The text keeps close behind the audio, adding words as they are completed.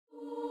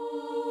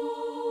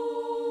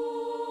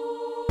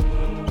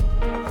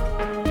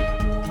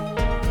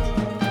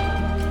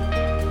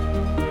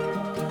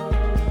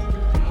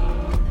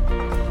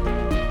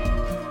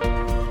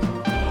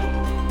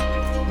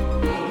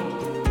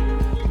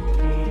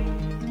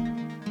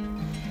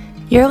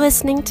You're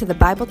listening to the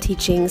Bible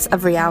teachings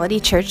of Reality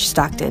Church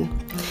Stockton.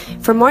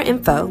 For more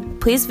info,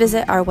 please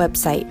visit our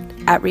website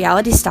at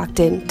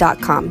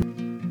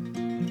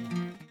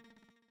realitystockton.com.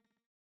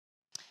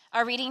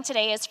 Our reading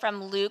today is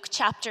from Luke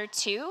chapter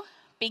 2,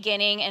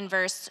 beginning in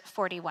verse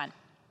 41.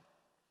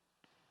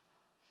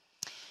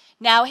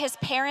 Now his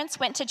parents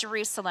went to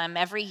Jerusalem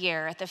every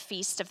year at the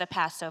feast of the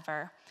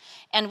Passover.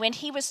 And when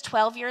he was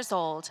 12 years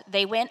old,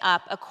 they went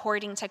up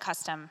according to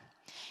custom.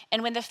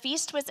 And when the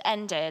feast was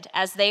ended,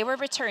 as they were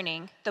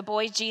returning, the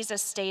boy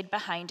Jesus stayed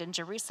behind in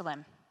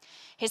Jerusalem.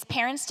 His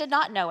parents did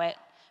not know it,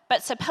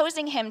 but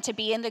supposing him to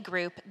be in the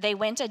group, they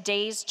went a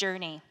day's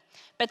journey.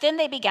 But then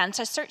they began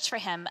to search for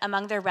him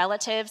among their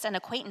relatives and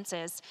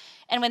acquaintances.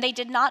 And when they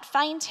did not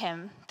find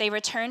him, they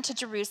returned to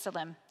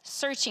Jerusalem,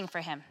 searching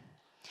for him.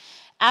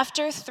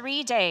 After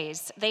 3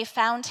 days, they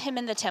found him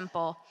in the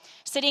temple,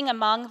 sitting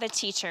among the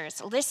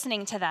teachers,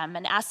 listening to them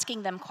and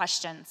asking them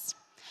questions.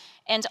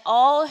 And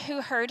all who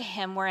heard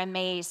him were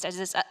amazed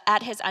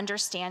at his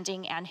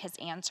understanding and his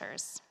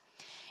answers.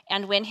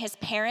 And when his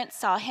parents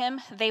saw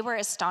him, they were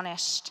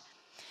astonished.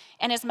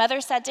 And his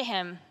mother said to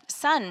him,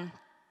 "Son,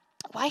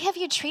 why have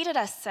you treated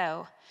us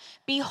so?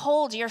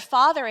 Behold, your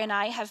father and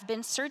I have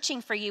been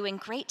searching for you in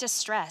great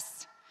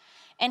distress."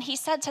 And he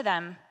said to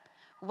them,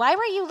 "Why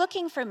were you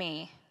looking for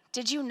me?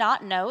 Did you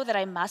not know that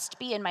I must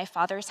be in my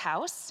father's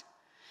house?"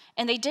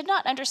 And they did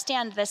not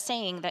understand the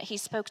saying that he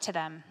spoke to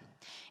them.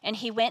 And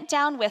he went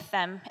down with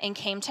them and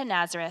came to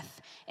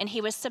Nazareth, and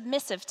he was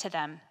submissive to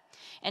them.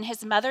 And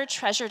his mother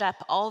treasured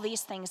up all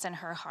these things in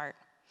her heart.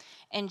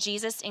 And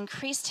Jesus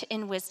increased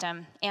in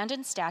wisdom and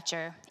in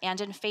stature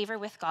and in favor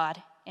with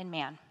God and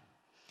man.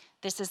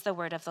 This is the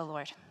word of the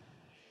Lord.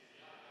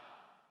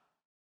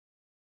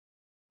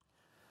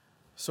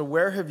 So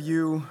where have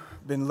you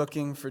been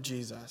looking for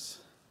Jesus?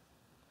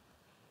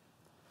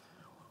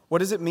 What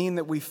does it mean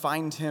that we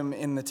find him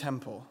in the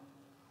temple?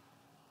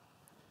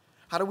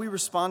 How do we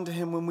respond to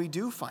him when we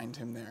do find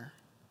him there?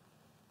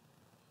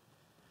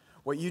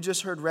 What you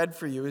just heard read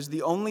for you is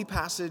the only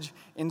passage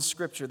in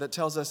Scripture that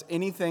tells us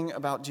anything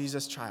about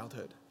Jesus'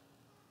 childhood.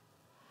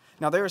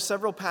 Now, there are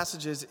several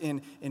passages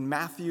in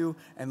Matthew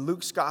and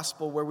Luke's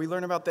gospel where we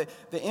learn about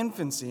the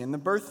infancy and the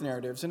birth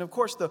narratives. And of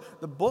course,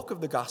 the bulk of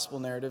the gospel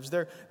narratives,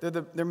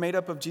 they're made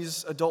up of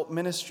Jesus' adult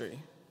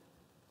ministry.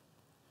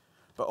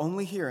 But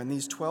only here in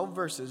these 12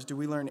 verses do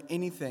we learn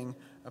anything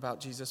about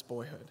Jesus'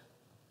 boyhood.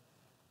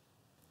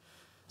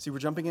 See, we're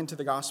jumping into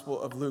the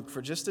Gospel of Luke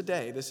for just a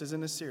day. This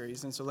isn't a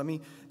series, and so let me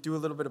do a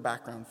little bit of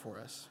background for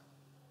us.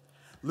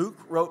 Luke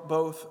wrote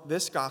both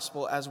this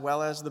Gospel as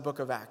well as the book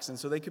of Acts, and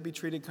so they could be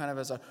treated kind of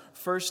as a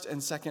first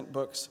and second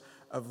books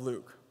of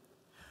Luke.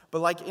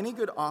 But like any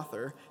good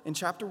author, in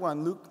chapter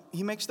 1, Luke,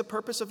 he makes the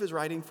purpose of his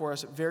writing for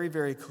us very,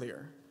 very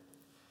clear.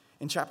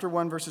 In chapter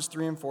 1, verses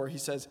 3 and 4, he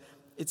says,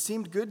 "It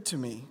seemed good to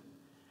me,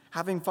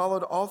 having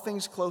followed all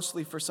things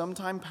closely for some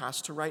time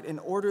past, to write an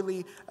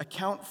orderly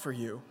account for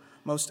you,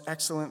 most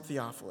excellent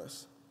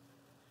Theophilus,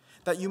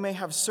 that you may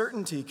have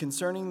certainty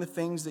concerning the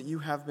things that you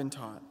have been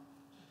taught."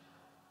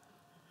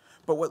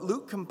 But what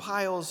Luke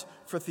compiles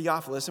for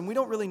Theophilus, and we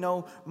don't really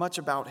know much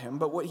about him,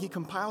 but what he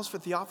compiles for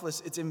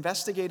Theophilus, it's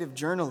investigative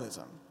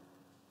journalism.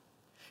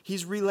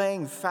 He's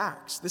relaying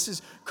facts. This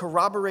is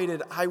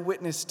corroborated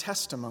eyewitness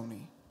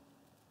testimony.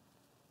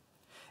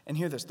 And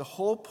hear this, the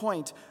whole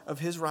point of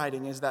his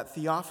writing is that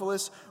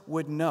Theophilus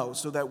would know,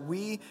 so that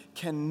we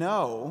can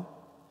know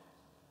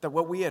that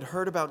what we had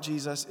heard about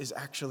Jesus is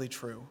actually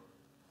true.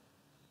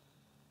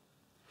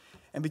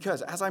 And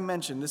because, as I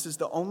mentioned, this is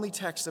the only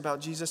text about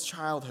Jesus'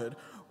 childhood,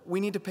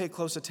 we need to pay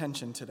close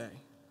attention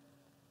today.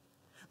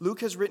 Luke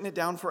has written it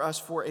down for us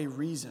for a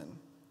reason.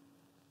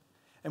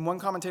 And one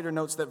commentator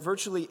notes that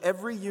virtually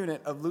every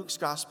unit of Luke's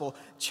gospel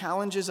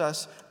challenges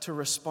us to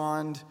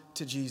respond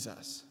to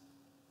Jesus.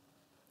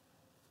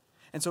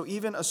 And so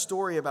even a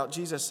story about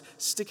Jesus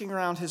sticking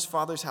around his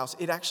father's house,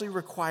 it actually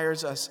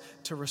requires us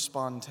to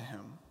respond to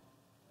him.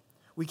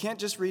 We can't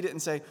just read it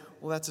and say,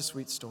 well, that's a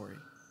sweet story.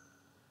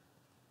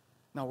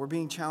 No, we're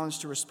being challenged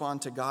to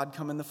respond to God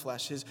come in the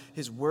flesh,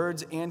 his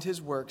words and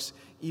his works,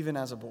 even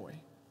as a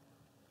boy.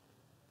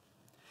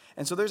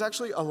 And so there's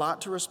actually a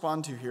lot to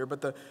respond to here,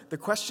 but the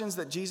questions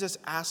that Jesus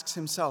asks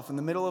himself in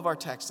the middle of our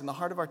text, in the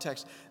heart of our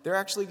text, they're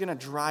actually going to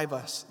drive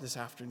us this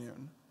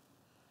afternoon.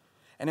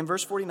 And in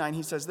verse 49,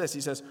 he says this,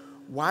 he says,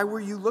 "Why were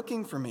you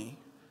looking for me?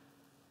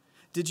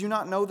 Did you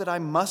not know that I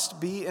must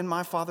be in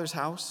my Father's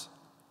house?"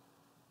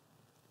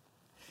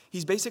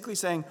 He's basically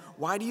saying,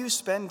 why do you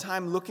spend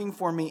time looking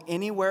for me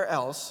anywhere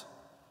else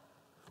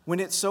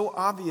when it's so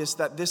obvious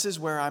that this is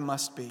where I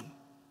must be?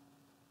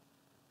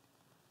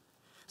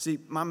 See,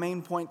 my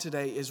main point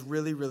today is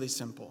really, really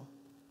simple.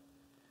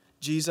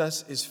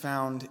 Jesus is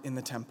found in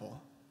the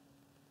temple.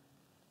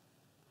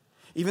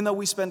 Even though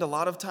we spend a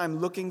lot of time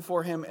looking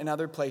for him in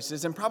other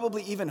places and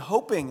probably even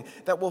hoping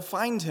that we'll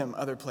find him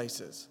other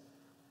places,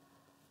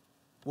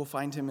 we'll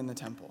find him in the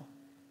temple.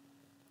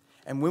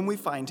 And when we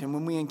find him,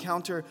 when we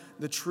encounter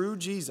the true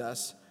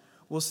Jesus,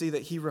 we'll see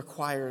that he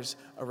requires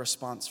a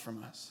response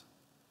from us.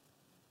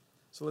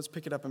 So let's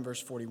pick it up in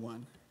verse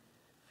 41.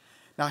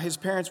 Now his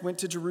parents went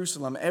to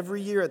Jerusalem every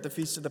year at the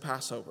feast of the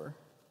Passover.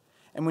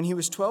 And when he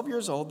was 12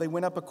 years old, they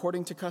went up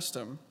according to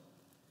custom.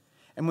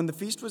 And when the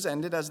feast was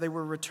ended, as they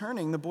were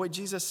returning, the boy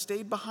Jesus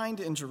stayed behind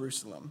in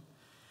Jerusalem.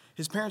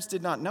 His parents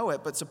did not know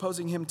it, but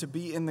supposing him to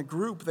be in the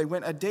group, they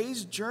went a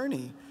day's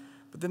journey.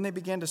 But then they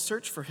began to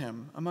search for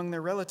him among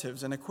their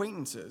relatives and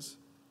acquaintances.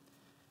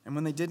 And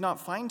when they did not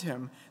find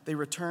him, they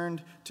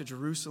returned to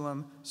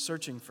Jerusalem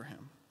searching for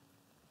him.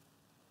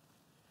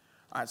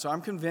 All right, so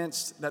I'm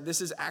convinced that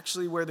this is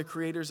actually where the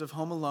creators of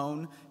Home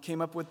Alone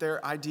came up with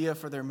their idea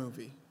for their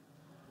movie.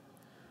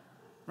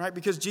 Right?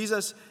 Because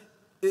Jesus,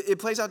 it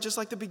plays out just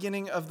like the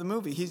beginning of the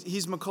movie.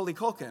 He's Macaulay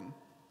Culkin.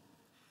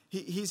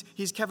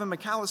 He's Kevin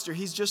McAllister.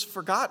 He's just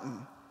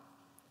forgotten.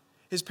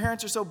 His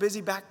parents are so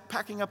busy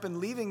packing up and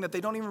leaving that they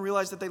don't even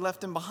realize that they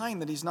left him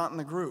behind, that he's not in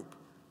the group.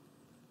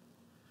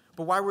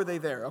 But why were they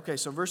there? Okay,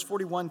 so verse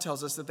 41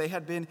 tells us that they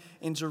had been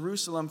in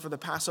Jerusalem for the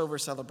Passover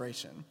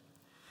celebration.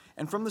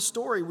 And from the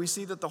story, we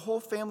see that the whole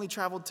family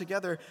traveled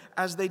together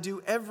as they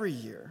do every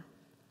year.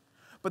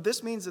 But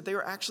this means that they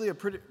were actually a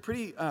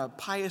pretty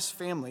pious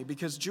family,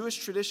 because Jewish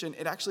tradition,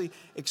 it actually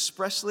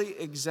expressly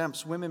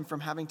exempts women from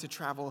having to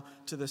travel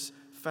to this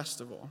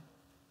festival.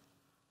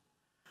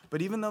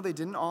 But even though they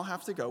didn't all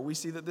have to go, we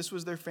see that this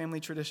was their family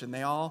tradition.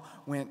 They all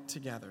went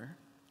together.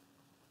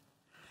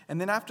 And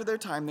then after their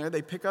time there,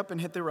 they pick up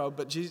and hit the road,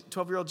 but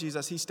 12-year-old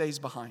Jesus, he stays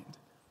behind.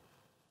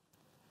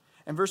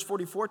 And verse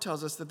 44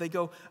 tells us that they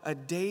go a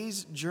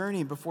day's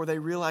journey before they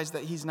realize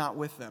that he's not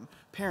with them.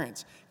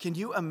 Parents, can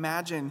you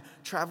imagine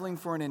traveling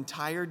for an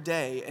entire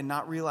day and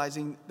not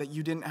realizing that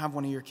you didn't have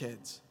one of your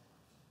kids?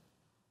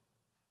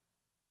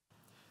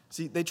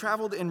 See, they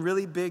traveled in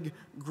really big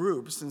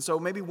groups. And so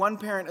maybe one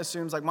parent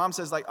assumes, like mom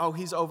says, like, oh,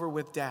 he's over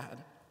with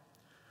dad.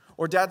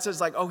 Or dad says,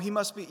 like, oh,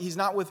 he's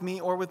not with me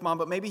or with mom,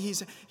 but maybe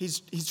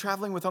he's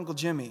traveling with Uncle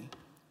Jimmy.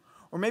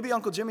 Or maybe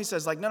Uncle Jimmy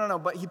says, like, no,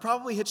 but he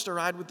probably hitched a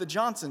ride with the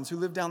Johnsons who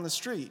live down the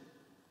street.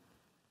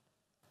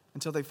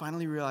 Until they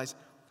finally realize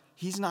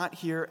he's not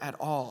here at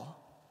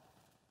all.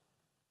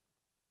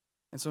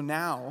 And so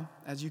now,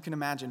 as you can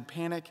imagine,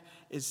 panic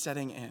is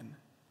setting in.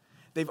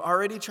 They've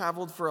already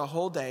traveled for a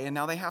whole day, and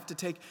now they have to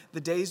take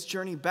the day's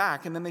journey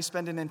back, and then they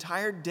spend an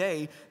entire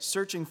day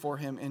searching for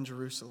him in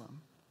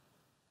Jerusalem.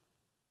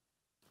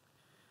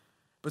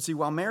 But see,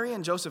 while Mary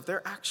and Joseph,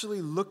 they're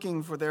actually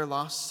looking for their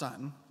lost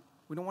son,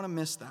 we don't want to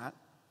miss that.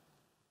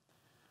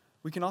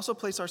 We can also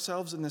place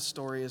ourselves in this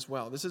story as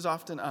well. This is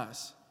often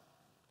us.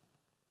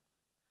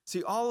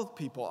 See, all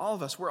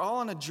of us, we're all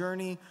on a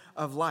journey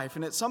of life.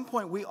 And at some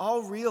point, we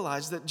all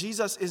realize that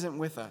Jesus isn't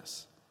with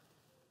us.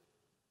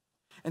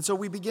 And so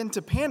we begin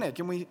to panic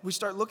and we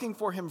start looking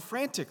for him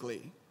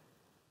frantically.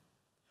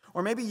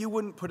 Or maybe you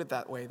wouldn't put it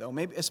that way, though.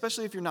 Maybe,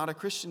 especially if you're not a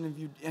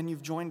Christian and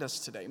you've joined us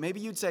today. Maybe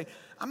you'd say,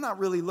 I'm not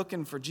really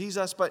looking for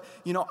Jesus, but,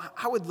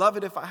 I would love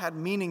it if I had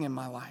meaning in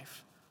my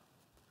life.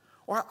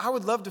 Or I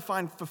would love to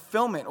find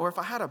fulfillment, or if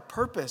I had a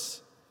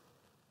purpose.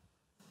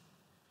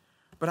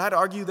 But I'd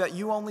argue that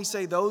you only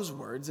say those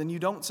words and you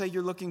don't say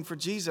you're looking for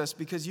Jesus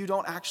because you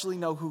don't actually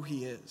know who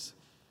he is.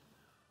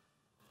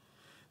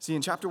 See,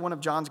 in chapter 1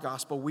 of John's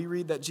gospel, we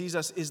read that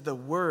Jesus is the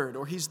Word,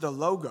 or he's the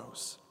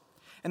Logos.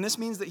 And this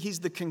means that he's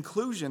the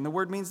conclusion. The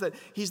word means that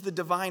he's the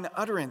divine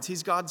utterance.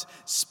 He's God's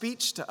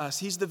speech to us.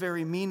 He's the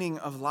very meaning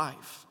of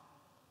life.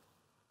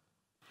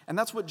 And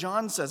that's what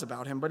John says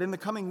about him. But in the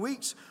coming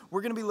weeks,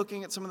 we're going to be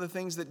looking at some of the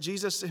things that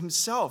Jesus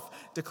himself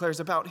declares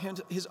about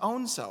his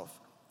own self.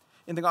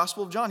 In the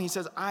Gospel of John, he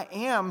says, I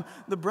am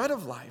the bread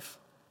of life.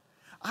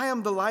 I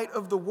am the light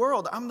of the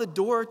world. I'm the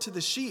door to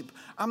the sheep.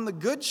 I'm the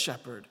good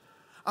shepherd.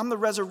 I'm the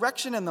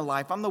resurrection and the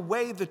life. I'm the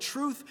way, the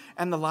truth,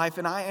 and the life,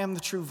 and I am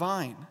the true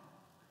vine.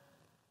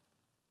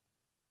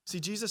 See,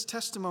 Jesus'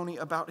 testimony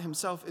about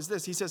himself is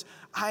this. He says,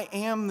 I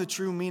am the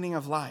true meaning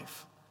of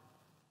life.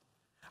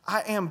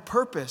 I am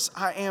purpose.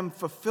 I am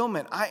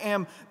fulfillment. I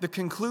am the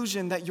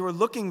conclusion that you're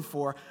looking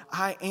for.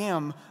 I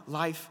am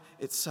life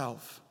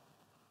itself.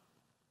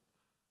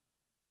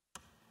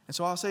 And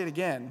so I'll say it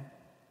again.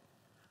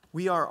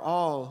 We are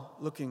all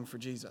looking for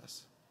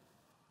Jesus.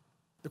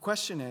 The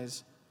question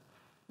is,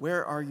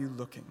 where are you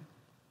looking?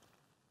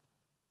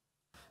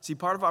 See,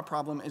 part of our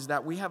problem is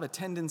that we have a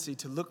tendency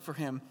to look for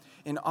him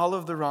in all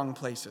of the wrong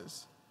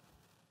places.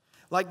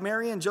 Like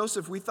Mary and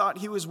Joseph, we thought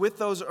he was with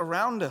those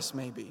around us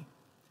maybe.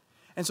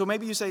 And so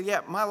maybe you say,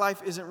 yeah, my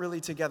life isn't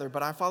really together,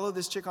 but I follow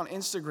this chick on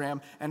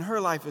Instagram and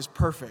her life is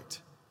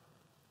perfect.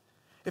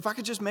 If I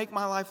could just make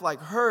my life like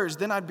hers,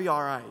 then I'd be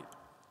all right.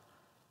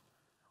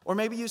 Or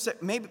maybe you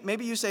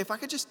say, if I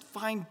could just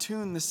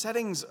fine-tune the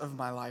settings of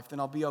my life, then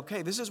I'll be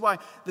okay. This is why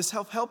the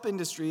self-help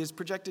industry is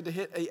projected to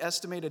hit an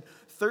estimated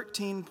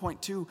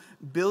 $13.2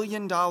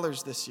 billion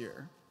this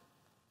year.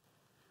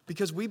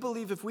 Because we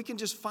believe if we can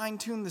just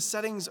fine-tune the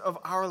settings of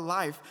our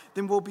life,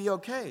 then we'll be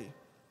okay.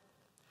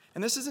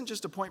 And this isn't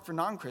just a point for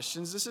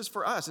non-Christians. This is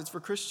for us. It's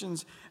for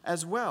Christians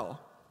as well.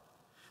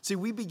 See,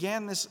 we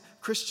began this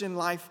Christian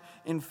life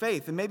in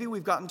faith. And maybe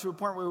we've gotten to a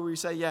point where we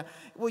say,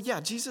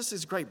 Jesus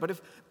is great, but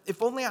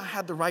if only I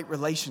had the right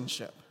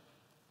relationship.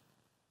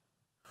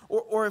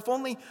 Or if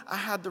only I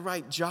had the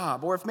right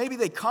job, or if maybe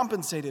they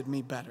compensated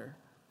me better,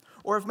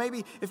 or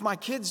if my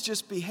kids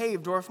just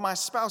behaved, or if my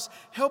spouse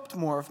helped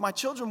more, if my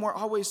children weren't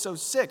always so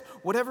sick,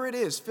 whatever it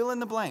is, fill in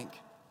the blank.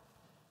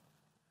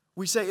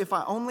 We say, if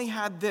I only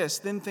had this,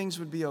 then things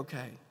would be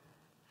okay.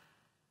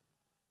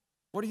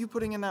 What are you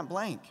putting in that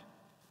blank?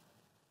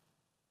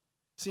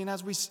 See, and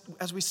as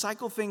we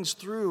cycle things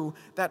through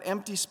that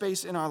empty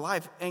space in our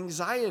life,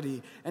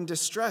 anxiety and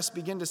distress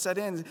begin to set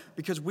in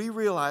because we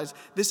realize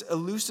this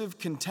elusive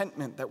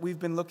contentment that we've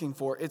been looking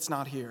for, it's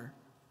not here.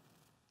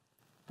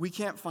 We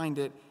can't find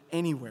it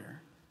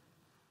anywhere.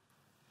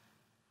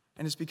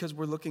 And it's because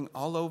we're looking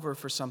all over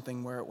for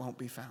something where it won't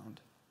be found.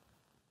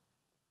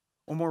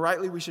 Or more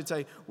rightly, we should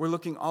say, we're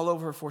looking all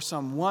over for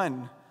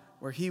someone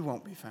where he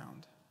won't be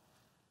found.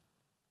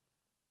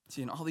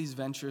 See, in all these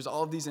ventures,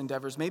 all of these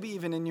endeavors, maybe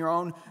even in your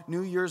own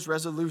New Year's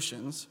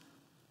resolutions,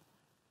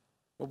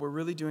 what we're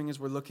really doing is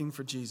we're looking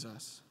for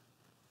Jesus.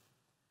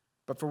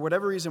 But for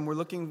whatever reason, we're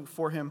looking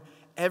for him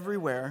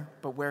everywhere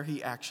but where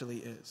he actually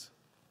is.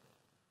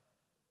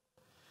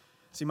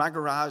 See, my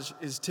garage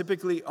is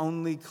typically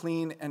only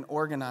clean and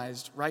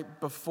organized right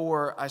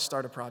before I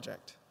start a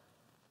project.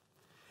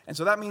 And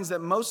so that means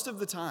that most of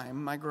the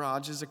time, my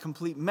garage is a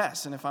complete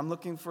mess. And if I'm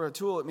looking for a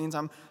tool, it means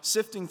I'm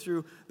sifting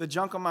through the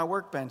junk on my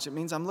workbench. It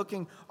means I'm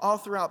looking all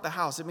throughout the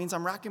house. It means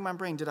I'm racking my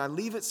brain. Did I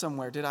leave it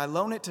somewhere? Did I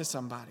loan it to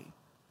somebody?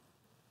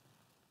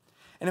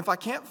 And if I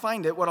can't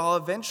find it, what I'll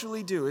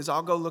eventually do is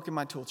I'll go look in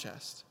my tool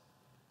chest,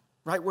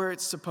 right where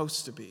it's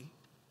supposed to be.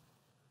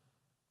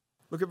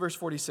 Look at verse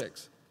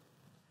 46.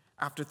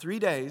 After 3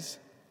 days,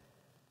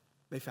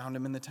 they found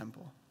him in the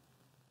temple.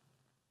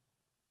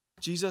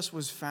 Jesus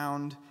was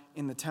found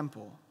in the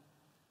temple,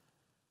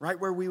 right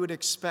where we would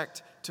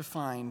expect to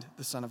find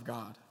the Son of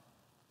God.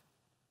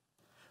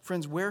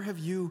 Friends, where have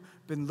you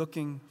been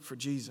looking for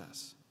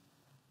Jesus?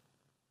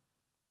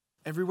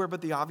 Everywhere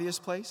but the obvious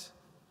place?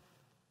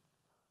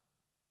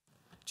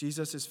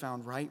 Jesus is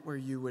found right where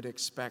you would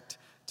expect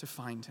to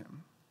find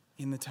him,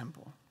 in the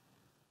temple.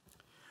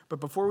 But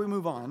before we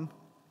move on,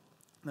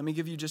 let me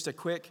give you just a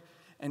quick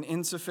and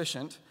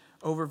insufficient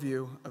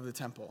overview of the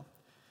temple.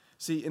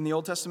 See, in the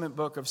Old Testament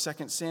book of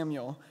 2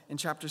 Samuel, in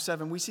chapter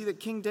 7, we see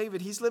that King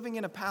David, he's living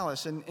in a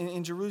palace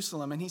in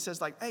Jerusalem, and he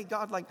says, hey,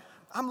 God,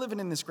 I'm living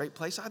in this great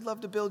place. I'd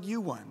love to build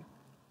you one.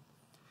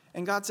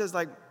 And God says,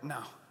 no,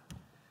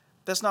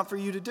 that's not for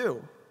you to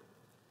do.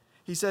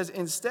 He says,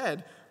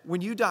 instead, when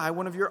you die,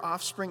 one of your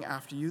offspring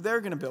after you, they're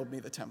going to build me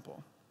the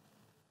temple.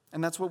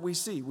 And that's what we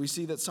see. We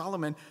see that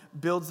Solomon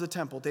builds the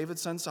temple.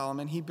 David's son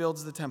Solomon, he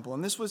builds the temple.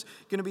 And this was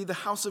going to be the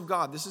house of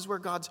God. This is where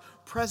God's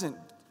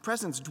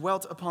presence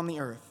dwelt upon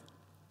the earth.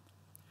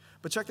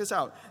 But check this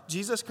out.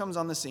 Jesus comes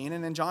on the scene,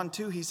 and in John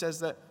 2, he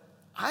says that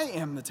I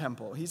am the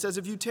temple. He says,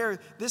 if you tear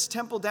this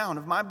temple down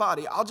of my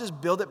body, I'll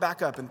just build it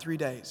back up in 3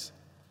 days.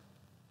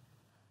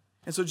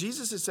 And so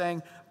Jesus is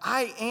saying,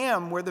 I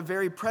am where the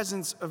very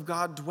presence of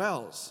God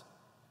dwells.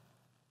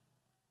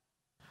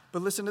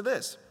 But listen to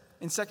this.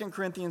 In 2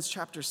 Corinthians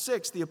chapter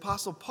 6, the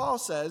Apostle Paul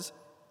says,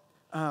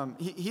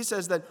 he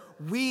says that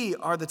we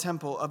are the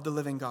temple of the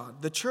living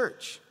God, the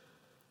church.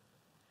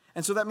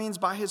 And so that means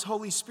by his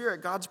Holy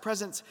Spirit, God's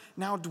presence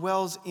now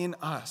dwells in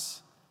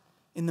us,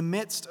 in the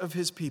midst of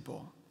his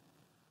people.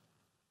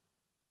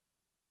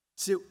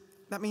 See,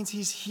 that means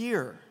he's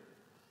here.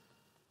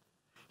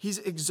 He's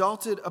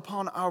exalted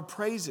upon our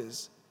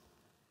praises.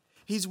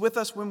 He's with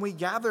us when we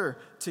gather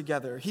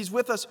together. He's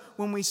with us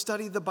when we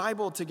study the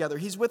Bible together.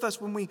 He's with us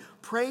when we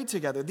pray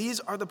together. These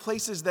are the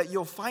places that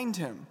you'll find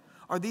him.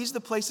 Are these the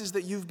places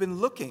that you've been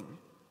looking?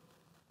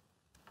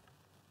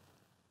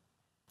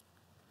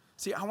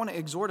 See, I want to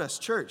exhort us,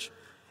 church,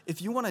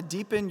 if you want to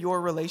deepen your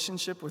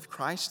relationship with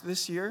Christ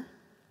this year,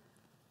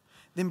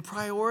 then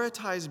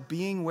prioritize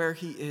being where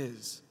he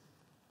is.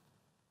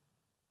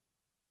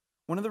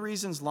 One of the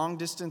reasons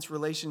long-distance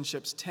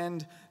relationships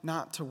tend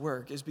not to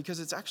work is because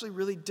it's actually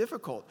really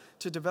difficult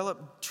to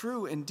develop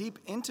true and deep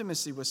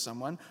intimacy with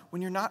someone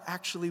when you're not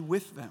actually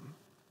with them.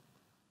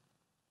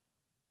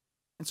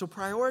 And so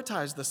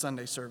prioritize the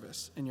Sunday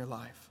service in your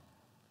life.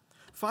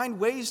 Find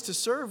ways to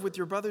serve with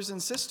your brothers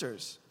and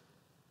sisters.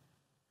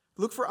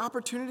 Look for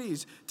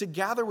opportunities to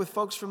gather with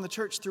folks from the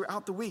church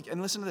throughout the week.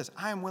 And listen to this.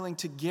 I am willing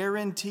to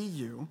guarantee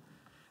you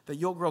that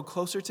you'll grow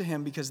closer to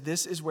him because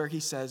this is where he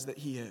says that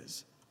he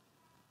is.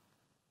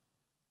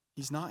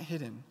 He's not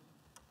hidden.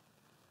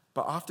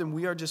 But often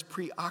we are just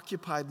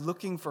preoccupied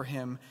looking for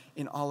him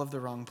in all of the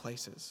wrong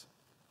places.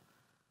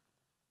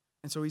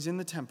 And so he's in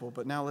the temple,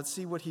 but now let's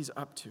see what he's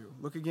up to.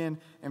 Look again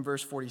in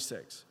verse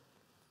 46.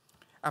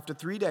 After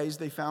 3 days,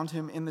 they found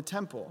him in the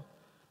temple,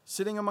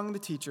 sitting among the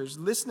teachers,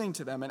 listening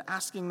to them and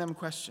asking them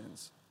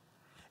questions.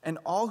 And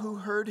all who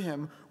heard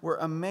him were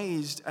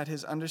amazed at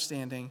his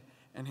understanding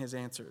and his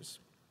answers.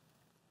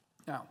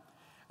 Now,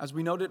 as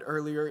we noted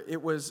earlier,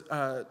 it was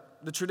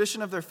the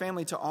tradition of their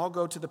family to all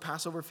go to the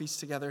Passover feast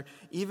together,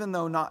 even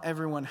though not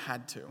everyone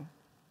had to.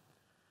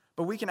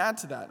 But we can add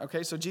to that,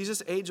 okay? So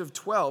Jesus' age of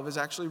 12 is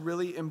actually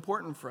really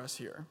important for us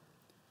here.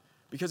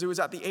 because it was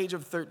at the age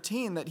of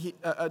 13 that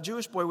a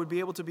Jewish boy would be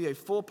able to be a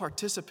full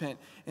participant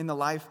in the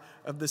life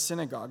of the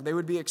synagogue. They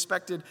would be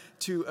expected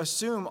to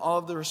assume all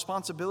of the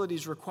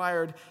responsibilities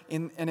required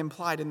and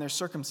implied in their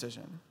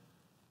circumcision.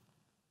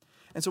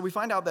 And so we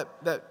find out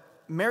that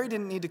Mary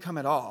didn't need to come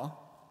at all,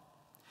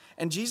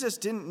 and Jesus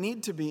didn't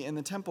need to be in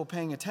the temple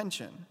paying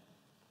attention.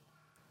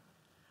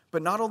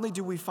 But not only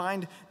do we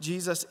find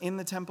Jesus in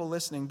the temple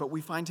listening, but we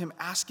find him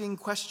asking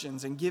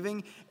questions and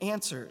giving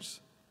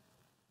answers.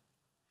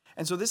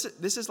 And so this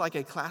is like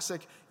a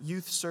classic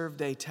youth serve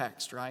day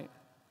text, right?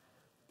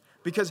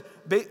 Because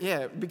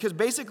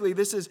basically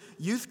this is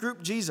youth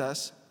group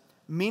Jesus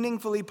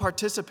meaningfully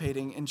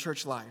participating in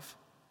church life.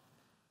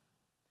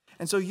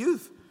 And so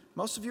youth,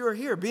 most of you are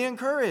here. Be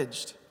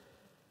encouraged.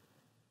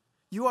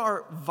 You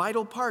are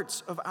vital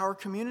parts of our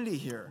community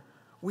here.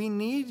 We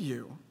need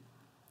you.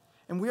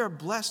 And we are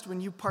blessed when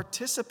you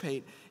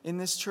participate in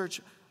this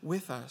church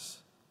with us.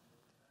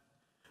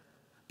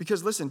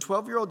 Because listen,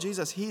 12-year-old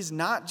Jesus, he's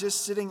not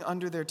just sitting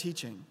under their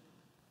teaching,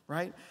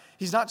 right?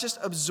 He's not just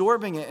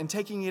absorbing it and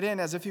taking it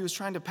in as if he was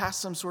trying to pass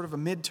some sort of a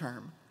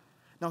midterm.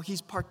 No, he's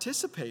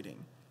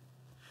participating.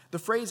 The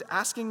phrase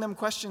asking them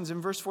questions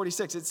in verse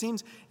 46, it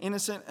seems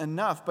innocent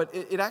enough, but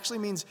it actually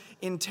means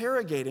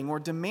interrogating or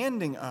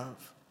demanding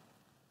of.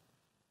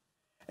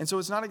 And so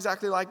it's not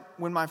exactly like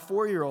when my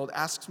 4-year-old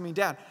asks me,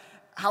 Dad,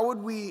 how would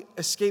we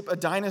escape a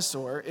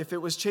dinosaur if it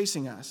was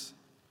chasing us?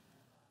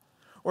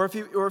 Or if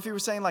he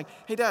was saying like,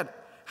 hey, Dad,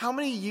 how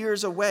many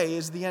years away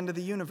is the end of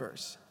the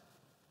universe?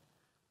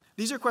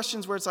 These are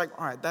questions where it's like,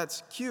 all right,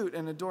 that's cute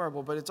and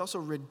adorable, but it's also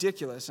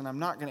ridiculous, and I'm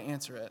not going to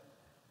answer it.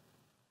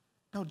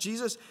 No,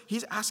 Jesus,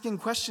 he's asking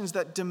questions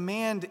that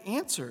demand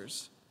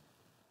answers.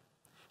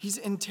 He's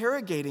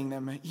interrogating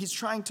them. He's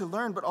trying to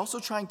learn, but also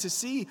trying to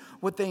see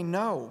what they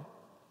know.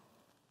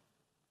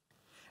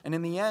 And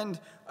in the end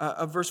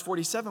of verse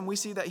 47, we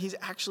see that he's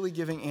actually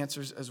giving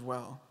answers as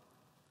well.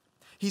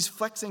 He's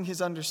flexing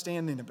his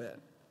understanding a bit.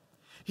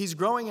 He's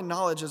growing in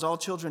knowledge, as all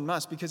children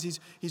must, because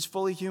he's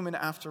fully human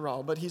after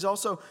all. But he's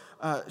also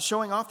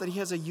showing off that he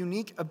has a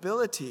unique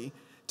ability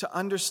to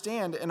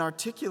understand and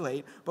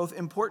articulate both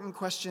important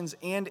questions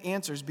and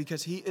answers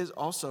because he is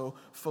also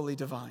fully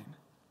divine.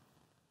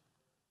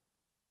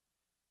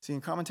 See,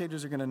 and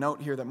commentators are going to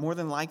note here that more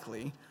than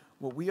likely,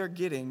 what we are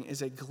getting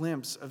is a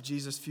glimpse of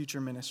Jesus'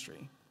 future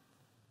ministry.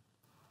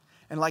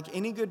 And like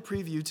any good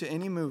preview to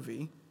any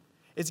movie,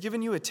 it's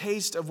given you a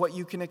taste of what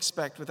you can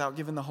expect without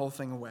giving the whole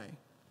thing away.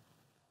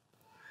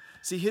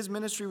 See, his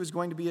ministry was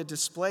going to be a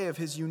display of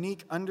his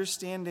unique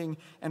understanding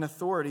and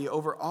authority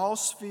over all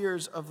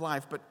spheres of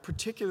life, but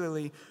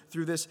particularly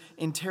through this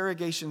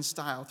interrogation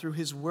style, through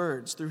his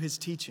words, through his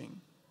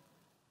teaching.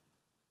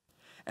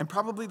 And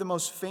probably the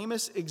most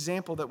famous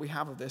example that we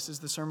have of this is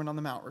the Sermon on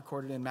the Mount,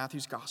 recorded in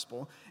Matthew's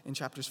Gospel in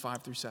chapters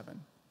 5 through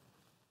 7.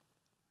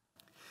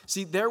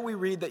 See, there we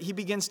read that he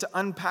begins to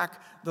unpack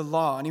the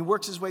law, and he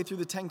works his way through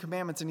the Ten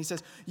Commandments, and he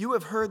says, you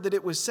have heard that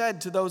it was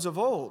said to those of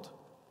old.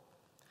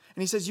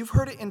 And he says, you've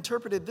heard it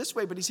interpreted this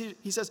way, but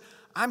he says,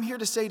 I'm here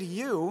to say to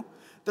you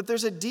that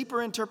there's a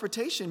deeper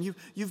interpretation.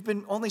 You've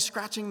been only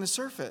scratching the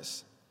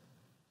surface.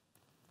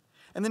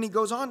 And then he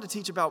goes on to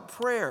teach about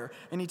prayer,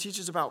 and he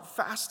teaches about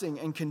fasting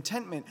and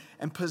contentment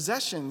and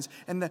possessions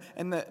and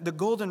the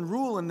golden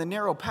rule and the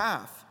narrow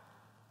path.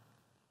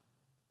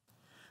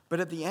 But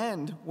at the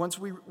end, once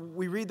we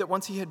read that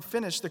once he had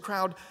finished, the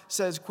crowd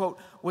says, quote,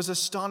 was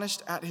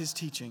astonished at his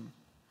teaching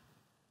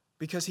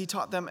because he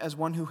taught them as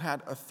one who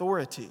had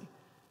authority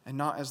and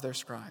not as their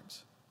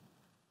scribes.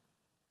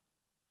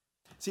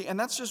 See, and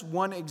that's just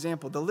one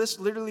example. The list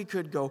literally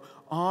could go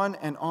on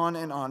and on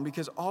and on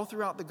because all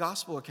throughout the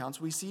gospel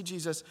accounts, we see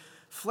Jesus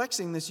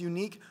flexing this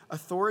unique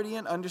authority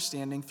and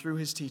understanding through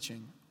his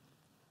teaching.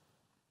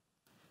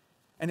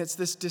 And it's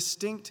this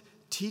distinct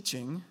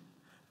teaching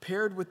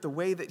paired with the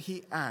way that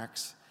he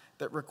acts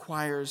that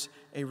requires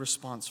a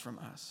response from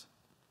us.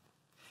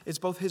 It's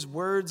both his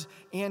words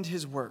and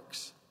his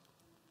works.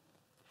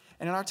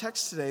 And in our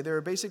text today, there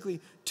are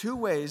basically two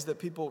ways that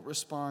people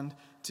respond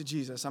to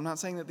Jesus. I'm not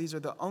saying that these are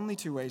the only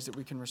two ways that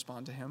we can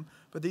respond to him,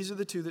 but these are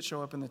the two that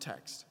show up in the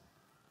text.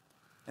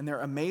 And they're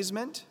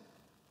amazement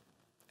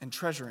and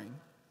treasuring.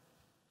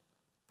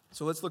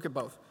 So let's look at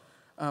both.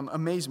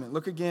 Amazement.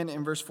 Look again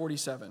in verse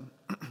 47.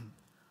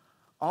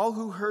 All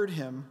who heard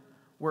him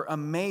were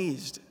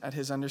amazed at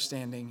his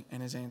understanding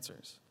and his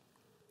answers.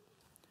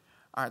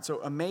 All right,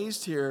 so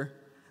amazed here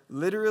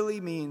literally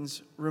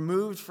means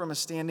removed from a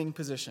standing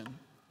position.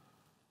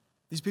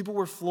 These people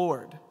were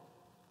floored,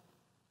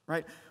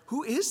 right?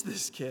 Who is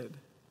this kid?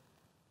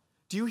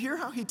 Do you hear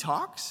how he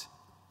talks?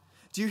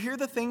 Do you hear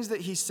the things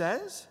that he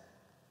says?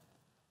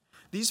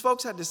 These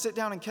folks had to sit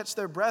down and catch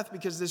their breath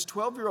because this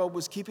 12-year-old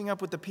was keeping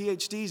up with the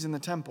PhDs in the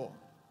temple.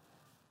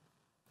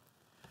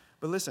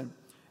 But listen,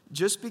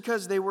 just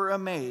because they were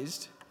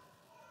amazed,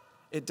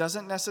 it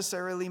doesn't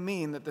necessarily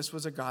mean that this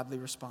was a godly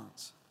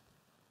response.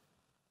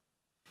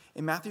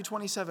 In Matthew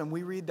 27,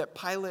 we read that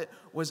Pilate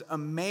was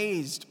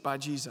amazed by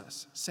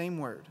Jesus. Same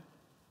word.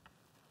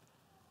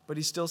 But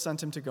he still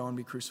sent him to go and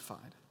be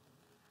crucified.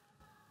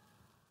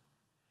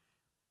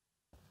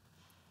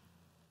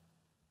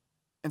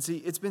 And see,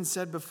 it's been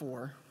said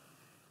before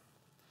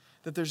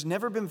that there's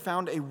never been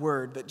found a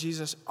word that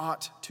Jesus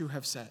ought to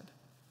have said.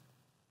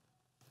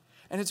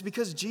 And it's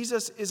because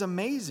Jesus is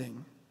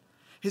amazing.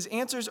 His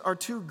answers are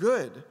too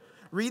good.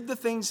 Read the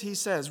things he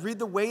says. Read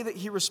the way that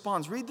he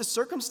responds. Read the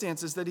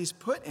circumstances that he's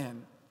put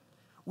in.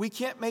 We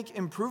can't make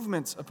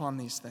improvements upon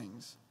these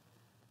things.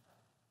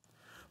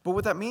 But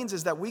what that means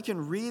is that we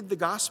can read the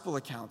gospel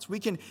accounts. We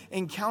can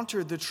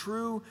encounter the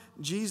true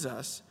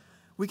Jesus.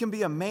 We can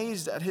be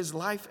amazed at his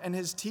life and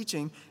his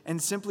teaching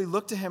and simply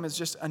look to him as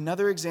just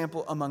another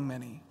example among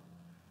many.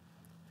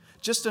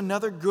 Just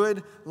another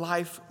good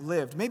life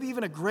lived. Maybe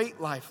even a great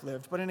life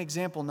lived, but an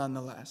example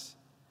nonetheless.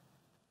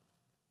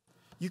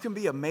 You can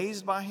be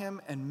amazed by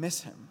him and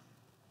miss him.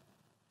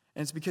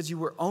 And it's because you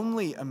were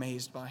only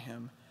amazed by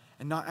him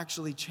and not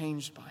actually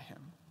changed by him.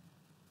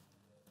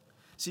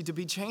 See, to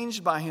be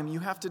changed by him, you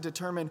have to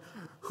determine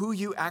who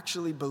you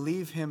actually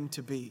believe him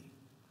to be.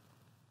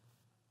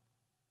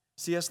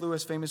 C.S.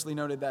 Lewis famously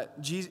noted that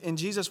in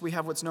Jesus we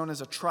have what's known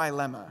as a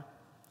trilemma.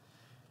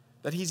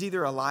 That he's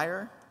either a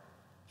liar,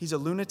 he's a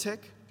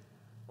lunatic,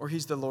 or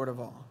he's the Lord of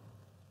all.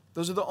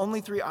 Those are the only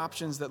three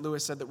options that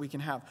Lewis said that we can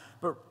have.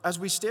 But as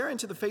we stare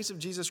into the face of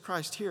Jesus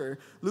Christ here,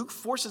 Luke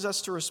forces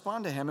us to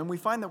respond to him, and we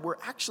find that we're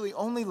actually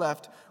only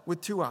left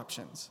with two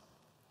options.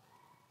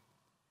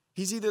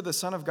 He's either the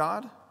Son of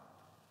God,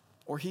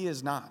 or he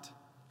is not.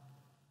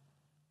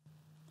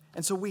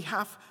 And so we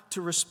have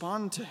to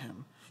respond to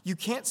him. You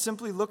can't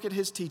simply look at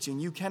his teaching.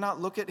 You cannot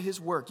look at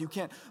his work. You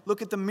can't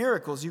look at the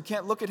miracles. You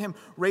can't look at him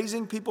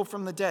raising people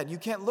from the dead. You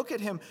can't look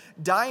at him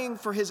dying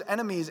for his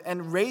enemies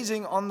and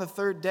raising on the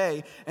third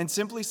day and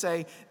simply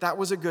say, that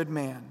was a good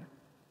man.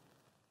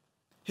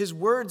 His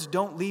words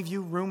don't leave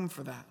you room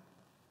for that.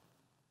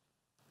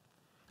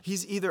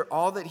 He's either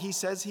all that he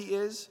says he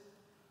is,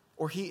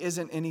 or he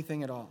isn't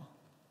anything at all.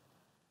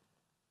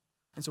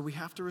 And so we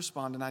have to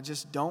respond, and I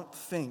just don't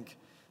think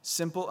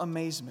simple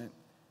amazement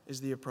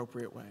is the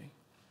appropriate way.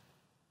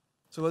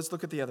 So let's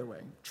look at the other way,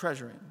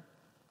 treasuring.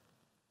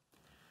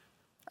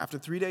 After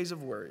 3 days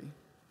of worry,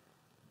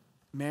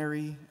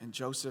 Mary and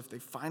Joseph, they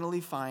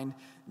finally find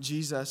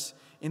Jesus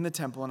in the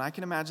temple. And I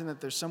can imagine that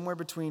they're somewhere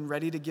between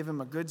ready to give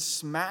him a good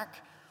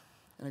smack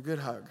and a good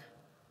hug.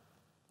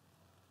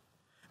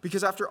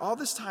 Because after all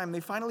this time,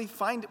 they finally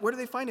find, where do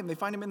they find him? They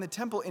find him in the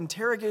temple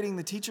interrogating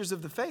the teachers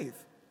of the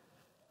faith.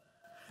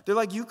 They're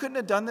like, you couldn't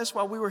have done this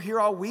while we were here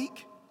all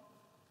week?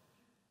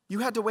 You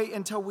had to wait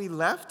until we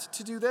left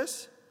to do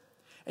this?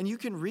 And you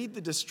can read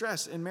the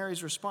distress in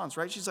Mary's response,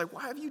 right? She's like,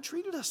 why have you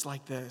treated us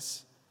like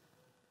this?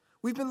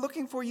 We've been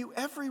looking for you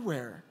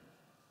everywhere.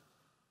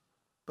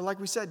 But like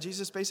we said,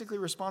 Jesus basically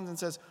responds and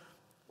says,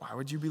 why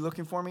would you be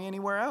looking for me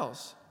anywhere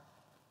else?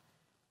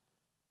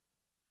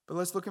 But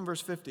let's look in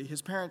verse 50.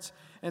 His parents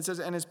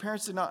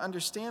did not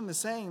understand the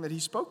saying that he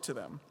spoke to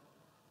them.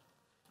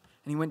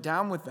 And he went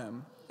down with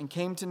them and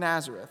came to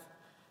Nazareth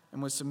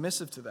and was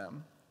submissive to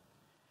them.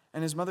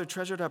 And his mother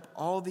treasured up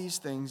all these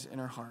things in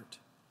her heart.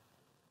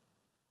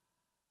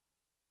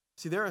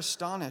 See, they're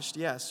astonished,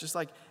 yes, just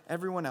like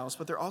everyone else,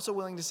 but they're also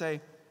willing to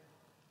say,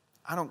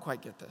 I don't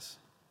quite get this.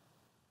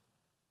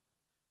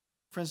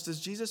 Friends,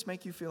 does Jesus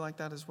make you feel like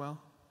that as well?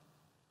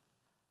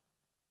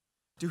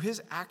 Do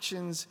his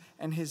actions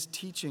and his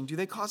teaching, do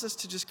they cause us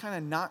to just kind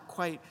of not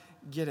quite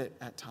get it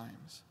at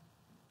times?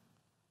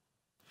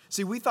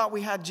 See, we thought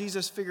we had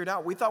Jesus figured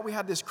out. We thought we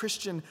had this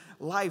Christian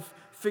life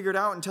figured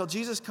out until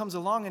Jesus comes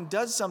along and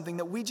does something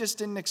that we just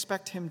didn't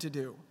expect him to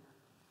do.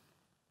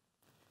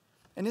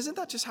 And isn't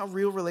that just how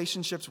real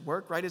relationships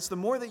work, right? It's the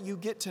more that you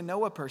get to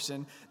know a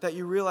person that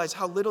you realize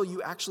how little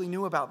you actually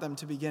knew about them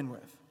to begin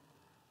with.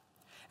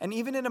 And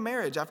even in a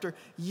marriage, after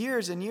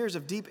years and years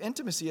of deep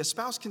intimacy, a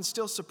spouse can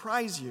still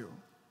surprise you.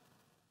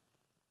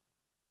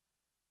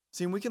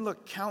 See, and we can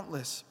look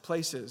countless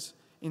places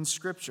in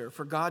Scripture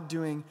for God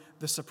doing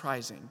the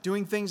surprising,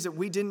 doing things that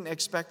we didn't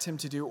expect him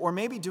to do, or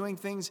maybe doing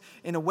things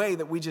in a way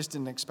that we just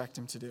didn't expect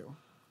him to do.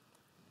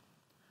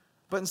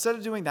 But instead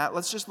of doing that,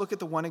 let's just look at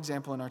the one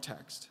example in our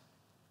text.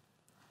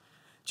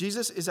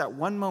 Jesus is at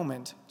one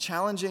moment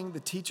challenging the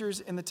teachers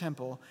in the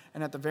temple,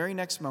 and at the very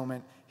next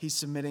moment, he's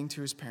submitting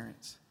to his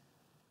parents.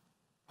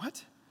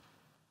 What?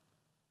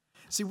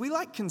 See, we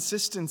like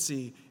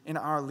consistency in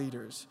our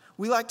leaders.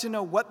 We like to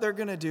know what they're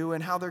going to do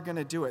and how they're going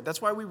to do it.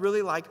 That's why we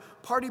really like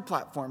party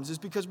platforms, is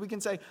because we can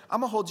say,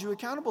 I'm going to hold you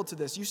accountable to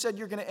this. You said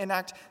you're going to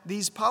enact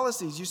these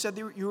policies. You said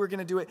you were going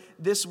to do it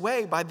this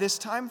way by this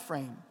time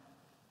frame.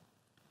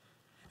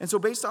 And so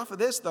based off of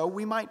this, though,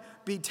 we might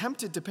be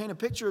tempted to paint a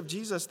picture of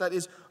Jesus that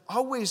is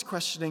always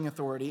questioning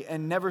authority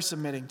and never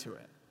submitting to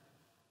it,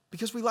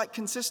 because we like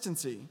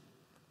consistency.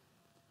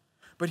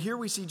 But here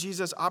we see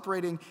Jesus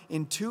operating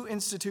in two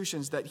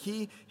institutions that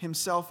he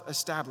himself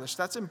established.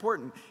 That's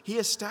important. He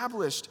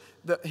established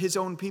his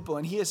own people,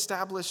 and he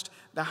established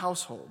the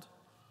household.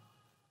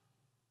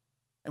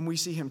 And we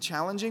see him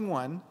challenging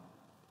one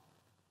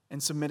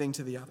and submitting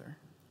to the other.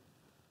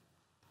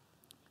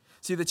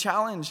 See, the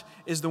challenge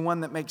is the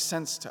one that makes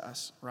sense to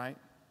us, right?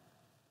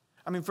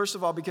 I mean, first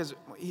of all, because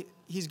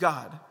he's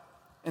God.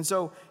 And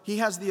so he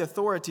has the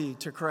authority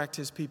to correct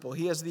his people.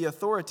 He has the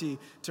authority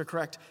to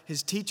correct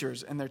his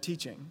teachers and their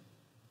teaching.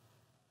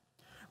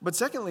 But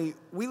secondly,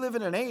 we live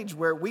in an age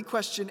where we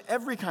question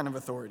every kind of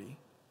authority.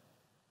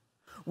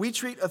 We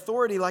treat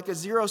authority like a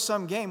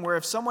zero-sum game where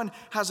if someone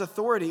has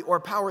authority or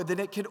power, then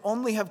it could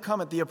only have come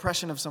at the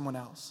oppression of someone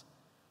else.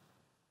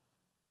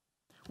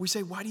 We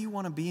say, why do you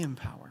want to be in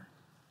power?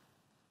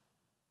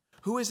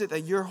 Who is it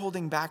that you're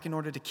holding back in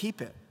order to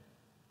keep it?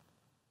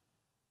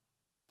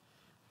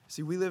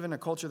 See, we live in a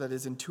culture that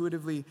is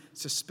intuitively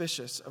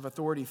suspicious of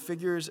authority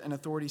figures and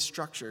authority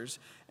structures.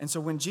 And so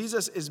when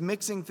Jesus is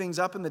mixing things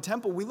up in the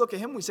temple, we look at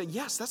him and we say,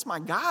 yes, that's my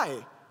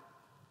guy.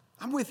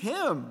 I'm with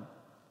him.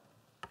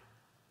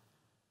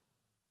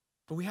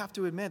 But we have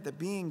to admit that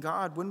being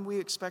God, wouldn't we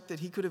expect that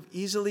he could have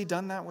easily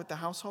done that with the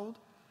household?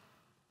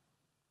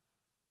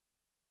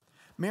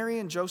 Mary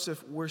and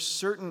Joseph were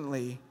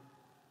certainly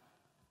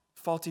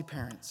faulty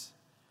parents.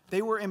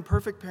 They were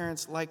imperfect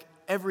parents like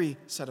every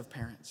set of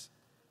parents.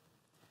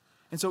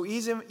 And so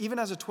even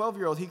as a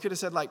 12-year-old, he could have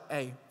said like,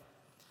 hey,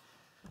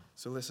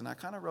 so listen, I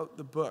kind of wrote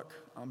the book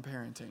on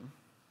parenting.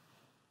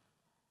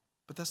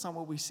 But that's not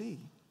what we see.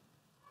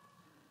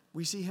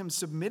 We see him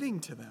submitting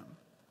to them.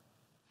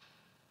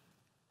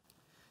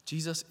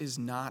 Jesus is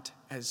not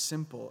as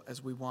simple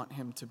as we want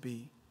him to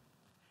be.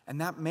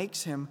 And that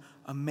makes him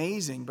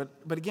amazing.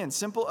 But again,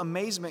 simple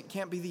amazement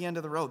can't be the end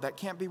of the road. That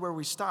can't be where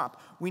we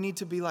stop. We need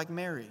to be like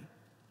Mary.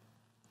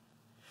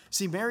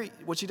 See, Mary,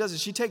 what she does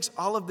is she takes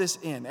all of this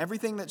in,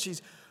 everything that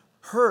she's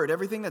heard,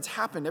 everything that's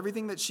happened,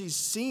 everything that she's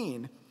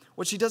seen,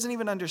 what she doesn't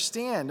even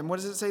understand. And what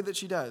does it say that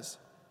she does?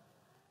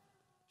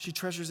 She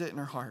treasures it in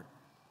her heart.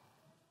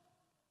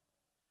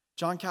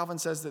 John Calvin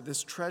says that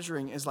this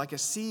treasuring is like a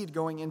seed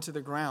going into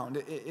the ground.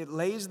 It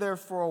lays there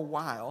for a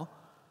while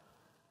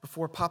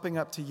before popping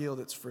up to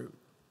yield its fruit.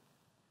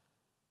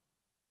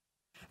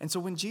 And so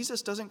when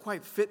Jesus doesn't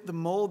quite fit the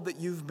mold that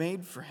you've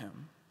made for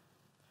him,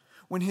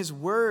 when his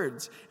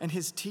words and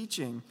his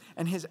teaching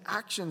and his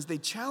actions, they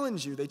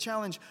challenge you, they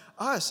challenge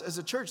us as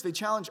a church, they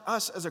challenge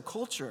us as a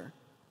culture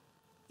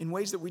in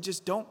ways that we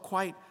just don't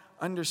quite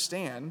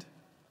understand,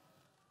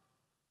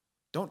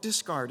 don't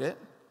discard it,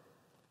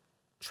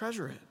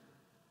 treasure it.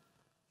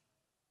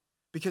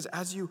 Because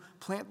as you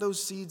plant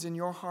those seeds in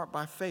your heart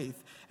by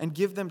faith and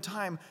give them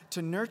time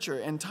to nurture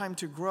and time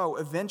to grow,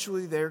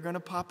 eventually they're going to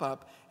pop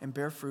up and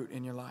bear fruit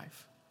in your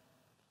life.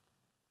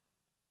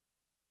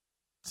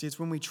 See, it's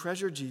when we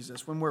treasure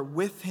Jesus, when we're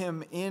with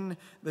him in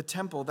the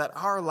temple, that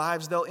our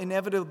lives, they'll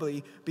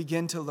inevitably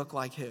begin to look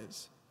like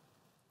his.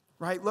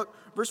 Right? Look,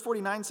 verse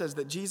 49 says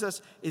that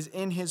Jesus is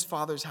in his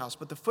Father's house.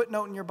 But the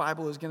footnote in your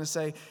Bible is going to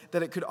say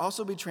that it could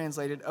also be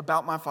translated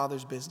about my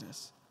Father's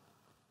business.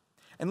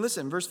 And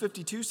listen, verse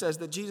 52 says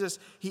that Jesus,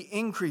 he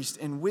increased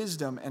in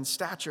wisdom and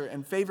stature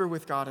and favor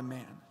with God and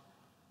man.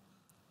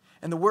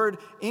 And the word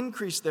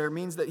increase there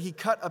means that he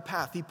cut a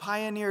path. He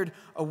pioneered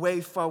a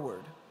way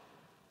forward.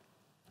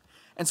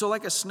 And so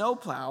like a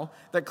snowplow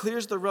that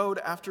clears the road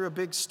after a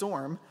big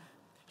storm,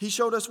 he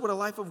showed us what a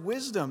life of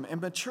wisdom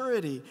and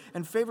maturity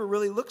and favor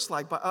really looks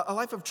like, but a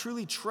life of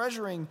truly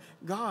treasuring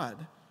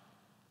God.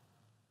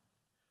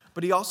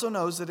 But he also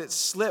knows that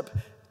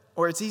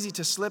it's easy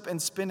to slip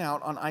and spin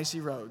out on icy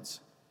roads.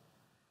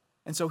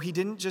 And so he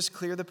didn't just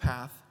clear the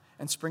path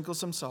and sprinkle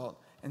some salt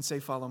and say,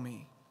 follow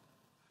me.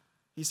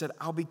 He said,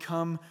 I'll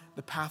become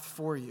the path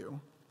for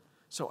you,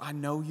 so I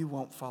know you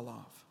won't fall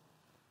off.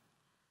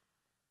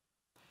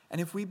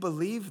 And if we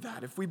believe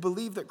that, if we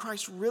believe that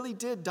Christ really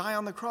did die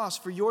on the cross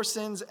for your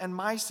sins and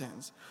my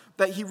sins,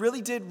 that he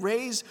really did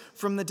raise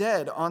from the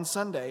dead on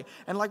Sunday,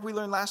 and like we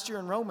learned last year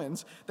in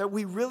Romans, that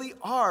we really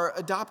are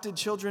adopted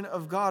children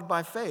of God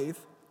by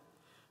faith,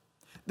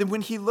 then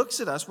when he looks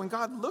at us, when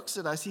God looks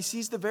at us, he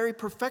sees the very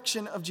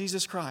perfection of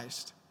Jesus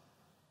Christ.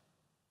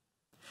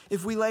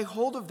 If we lay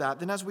hold of that,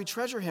 then as we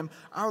treasure him,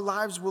 our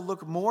lives will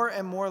look more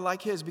and more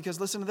like his, because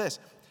listen to this,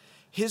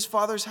 his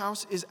Father's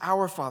house is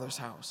our Father's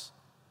house.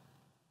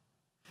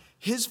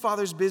 His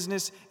Father's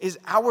business is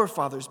our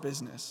Father's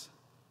business.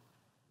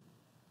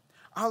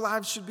 Our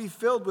lives should be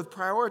filled with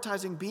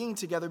prioritizing being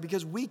together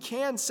because we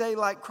can say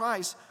like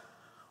Christ,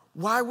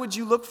 why would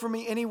you look for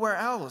me anywhere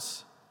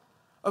else?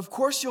 Of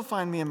course you'll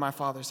find me in my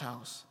Father's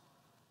house.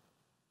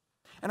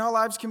 And our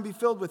lives can be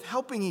filled with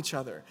helping each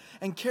other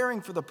and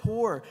caring for the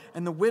poor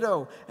and the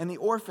widow and the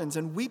orphans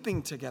and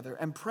weeping together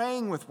and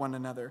praying with one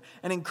another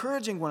and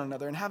encouraging one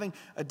another and having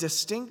a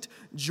distinct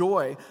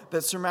joy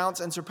that surmounts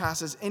and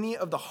surpasses any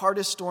of the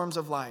hardest storms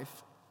of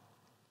life.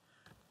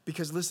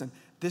 Because listen,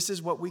 this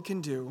is what we can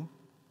do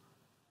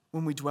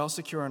when we dwell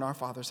secure in our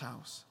Father's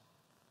house.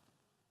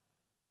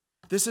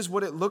 This is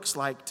what it looks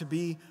like to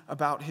be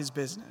about his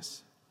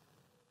business.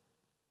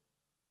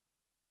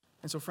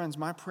 And so, friends,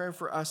 my prayer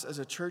for us as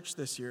a church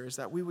this year is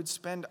that we would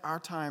spend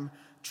our time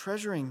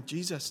treasuring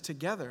Jesus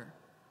together.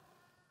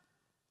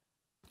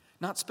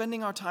 Not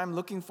spending our time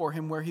looking for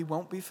him where he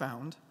won't be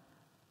found,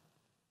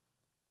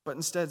 but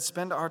instead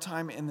spend our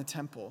time in the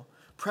temple,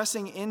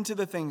 pressing into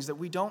the things that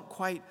we don't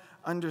quite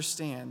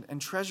understand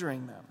and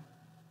treasuring them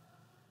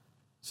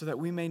so that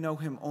we may know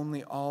him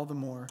only all the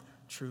more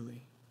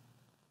truly.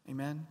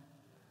 Amen?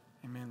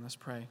 Amen. Let's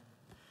pray.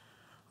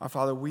 Our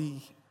Father,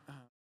 we